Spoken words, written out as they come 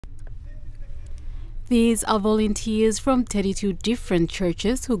These are volunteers from 32 different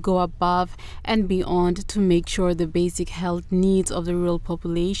churches who go above and beyond to make sure the basic health needs of the rural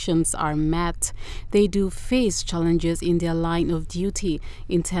populations are met. They do face challenges in their line of duty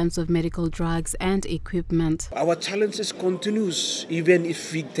in terms of medical drugs and equipment. Our challenges continues even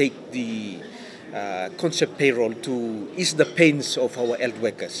if we take the concept payroll to ease the pains of our health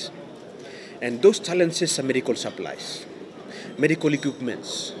workers. And those challenges are medical supplies, medical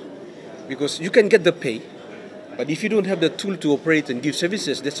equipments. Because you can get the pay, but if you don't have the tool to operate and give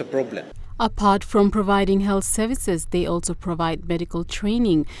services, that's a problem. Apart from providing health services, they also provide medical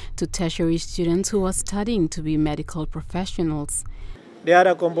training to tertiary students who are studying to be medical professionals. The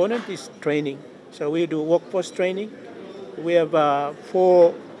other component is training. So we do workforce training. We have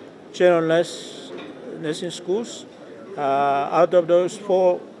 4 general nursing schools. Out of those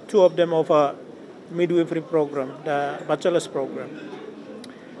 4, 2 of them offer midwifery program, the bachelor's program.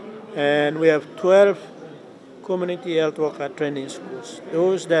 And we have 12 community health worker training schools,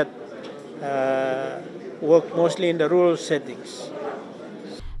 those that work mostly in the rural settings.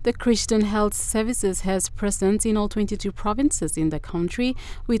 The Christian Health Services has presence in all 22 provinces in the country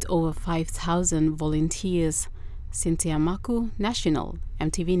with over 5,000 volunteers. Cynthia Maku, National,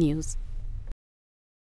 EMTV News.